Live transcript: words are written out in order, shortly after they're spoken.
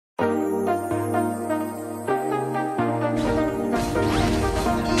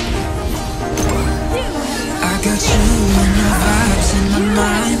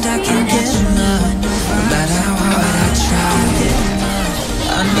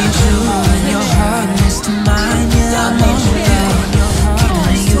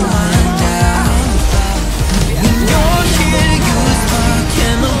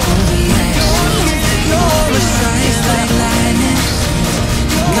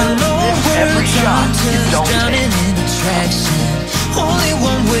You don't take. Only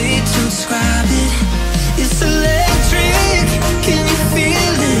one way to describe it. It's electric. Can you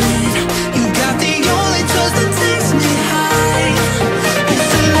feel it? You got the only touch that takes me high.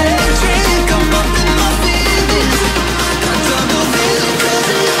 It's electric. I'm up in my feelings. Got double vision 'cause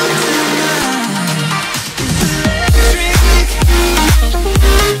of you tonight. It's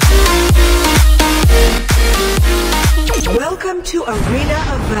electric. Welcome to Arena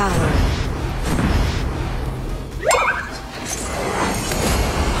of Vallor.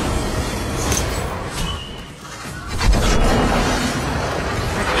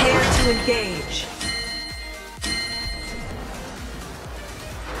 To engage.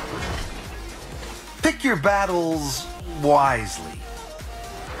 Pick your battles wisely.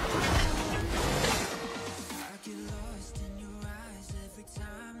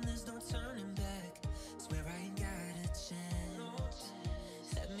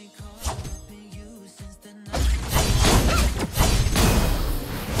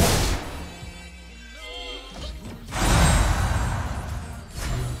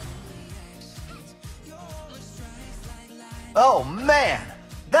 Oh man,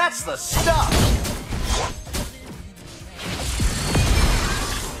 that's the stuff!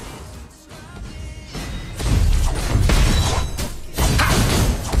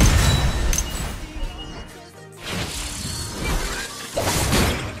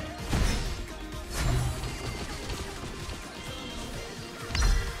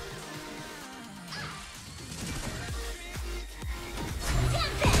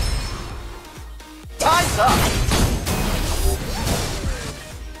 Time's up!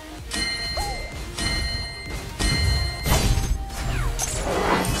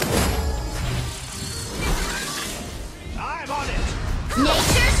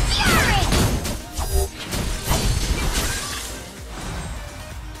 Nature's fury!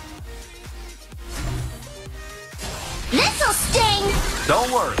 This'll sting!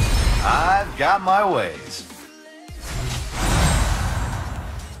 Don't worry, I've got my ways.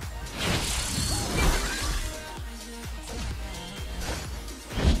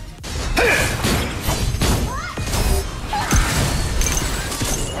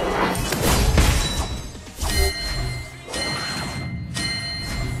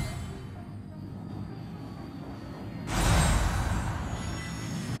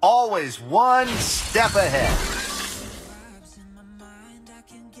 Always one step ahead.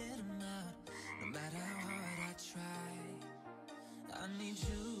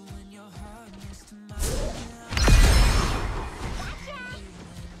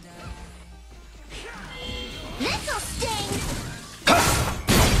 This'll sting!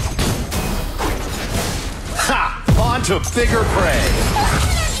 Ha! On to bigger prey.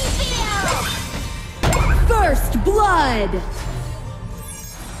 Energy field! First blood!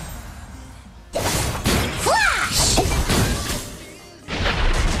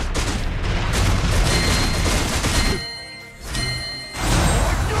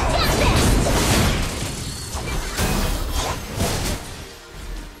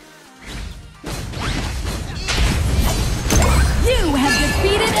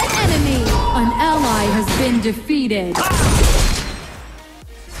 Defeated.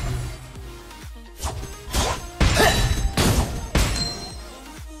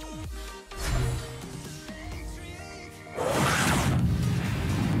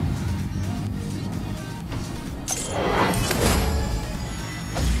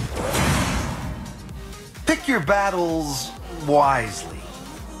 Pick your battles wisely.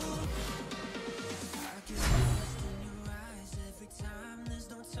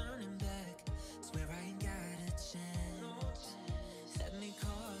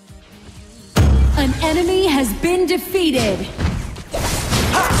 An enemy has been defeated.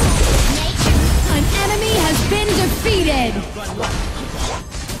 An enemy has been defeated.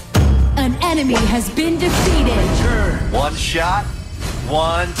 An enemy has been defeated. One shot,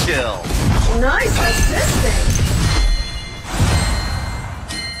 one kill. Nice assisting.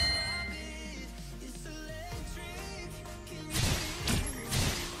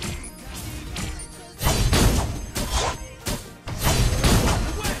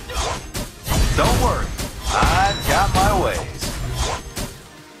 Don't worry, I've got my ways.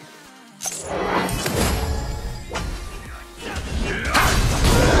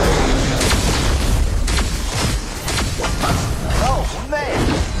 Oh man,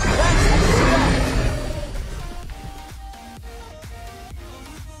 that's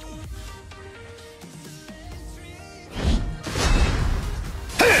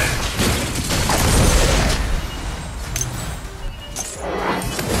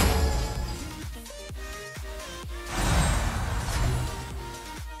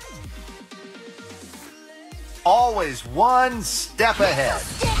Always one step ahead.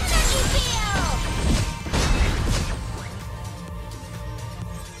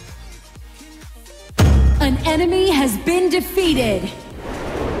 An enemy has been defeated.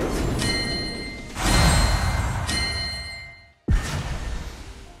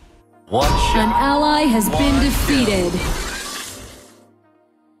 One shot. An ally has been defeated.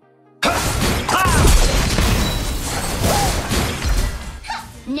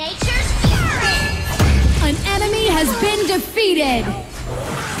 Nature's fury! An enemy has been defeated.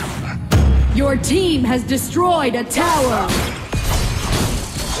 Your team has destroyed a tower.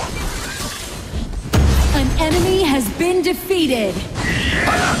 An enemy has been defeated.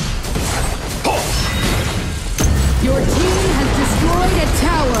 Your team has destroyed a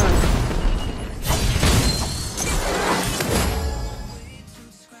tower.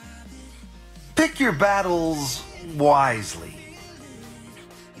 Pick your battles wisely.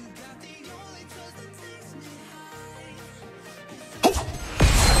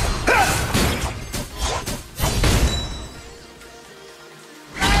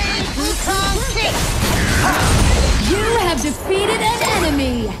 You have defeated an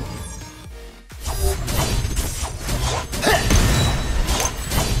enemy.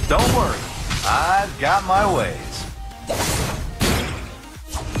 Don't worry, I've got my ways.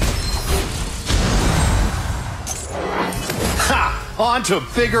 Ha! On to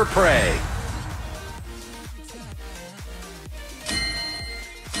bigger prey.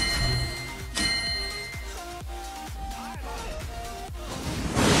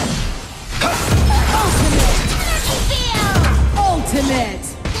 Ultimate!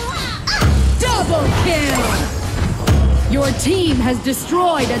 Double kill! Your team has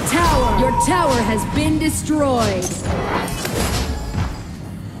destroyed a tower. Your tower has been destroyed.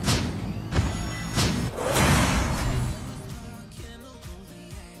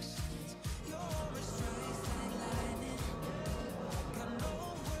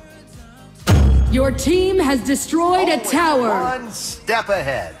 Your team has destroyed a tower. One step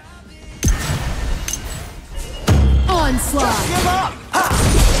ahead. Onslaught! Give up! Ha!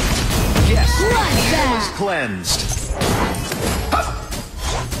 Yes, Bloodbath. was cleansed.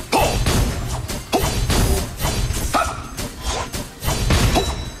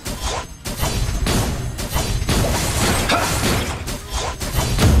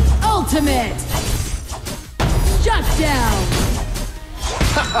 Ultimate! Shut down!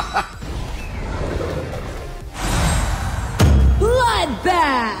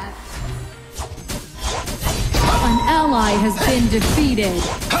 Bloodbath! An ally has been defeated.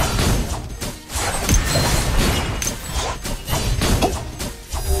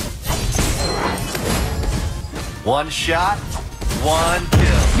 One shot, one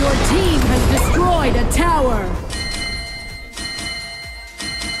kill. Your team has destroyed a tower.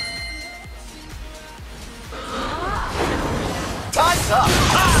 Time's up.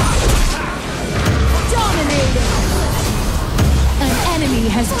 Dominating! An enemy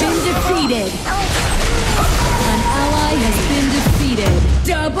has been defeated. An ally has been defeated.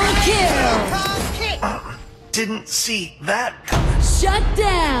 Double kill! Didn't see that. Shut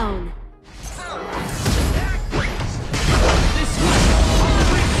down!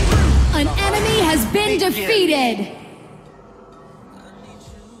 An enemy has been defeated.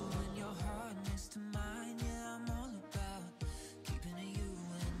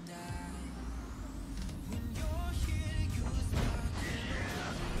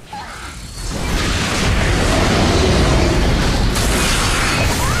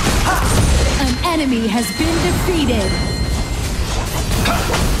 An enemy has been defeated.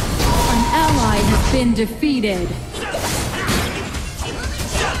 An ally has been defeated.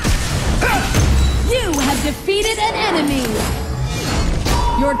 You have defeated an enemy.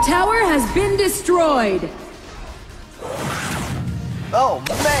 Your tower has been destroyed. Oh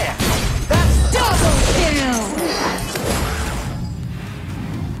man, that's Double kill.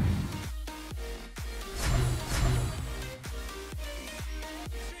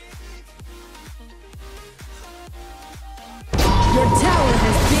 Your tower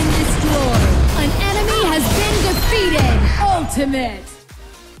has been destroyed. An enemy has been defeated. Ultimate.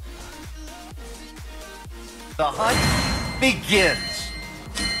 the hunt begins.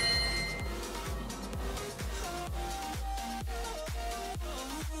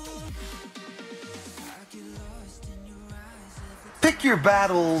 Pick your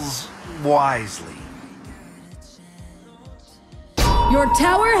battles wisely. Your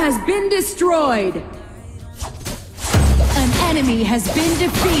tower has been destroyed. An enemy has been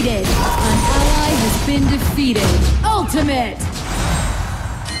defeated. An ally has been defeated. Ultimate!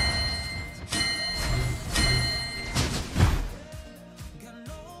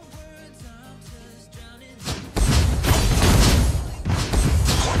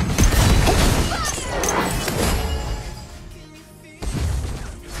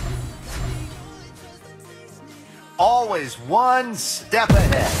 always one step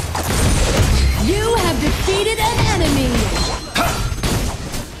ahead. You have defeated an enemy.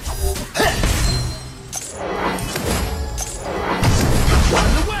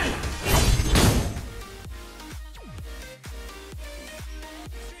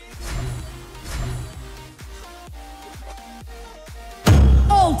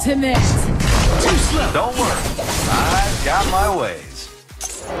 Ultimate. Too slow. Don't worry. I've got my ways.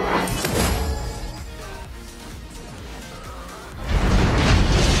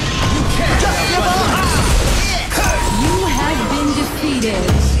 You have been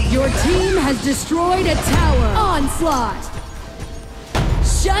defeated. Your team has destroyed a tower. Onslaught.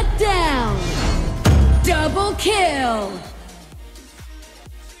 Shut down. Double kill.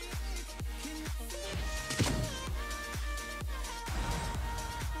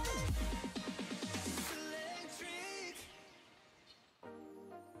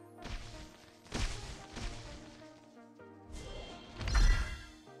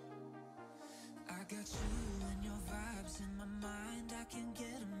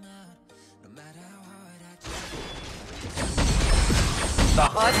 The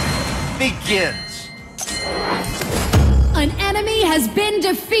hunt begins. An enemy has been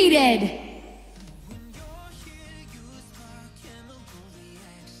defeated.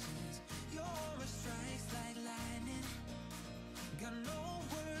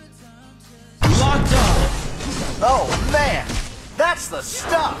 Locked up. Oh man, that's the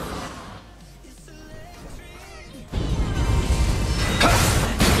stuff.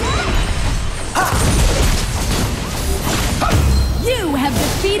 You have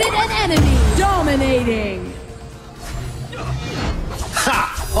defeated an enemy. Dominating.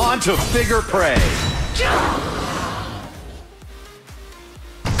 Ha! On to bigger prey.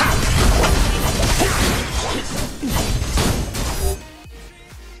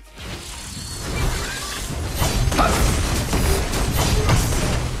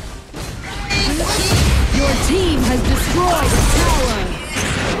 Your team has destroyed a tower.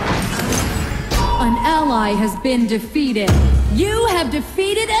 An ally has been defeated. You have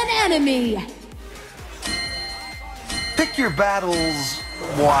defeated an enemy. Pick your battles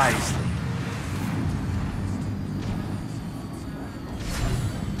wisely.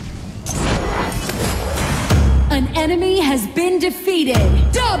 An enemy has been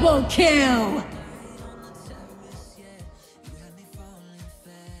defeated. Double kill.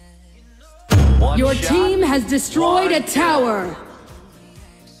 Your team has destroyed a tower.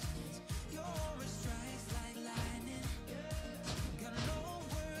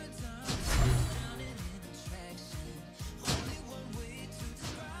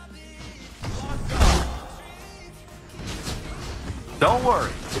 Don't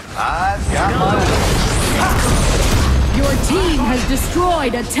worry, I've got my way. Your team has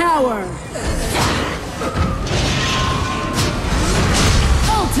destroyed a tower.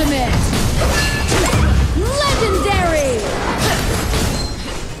 Ultimate. Legendary.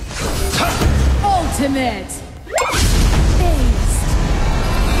 Ultimate.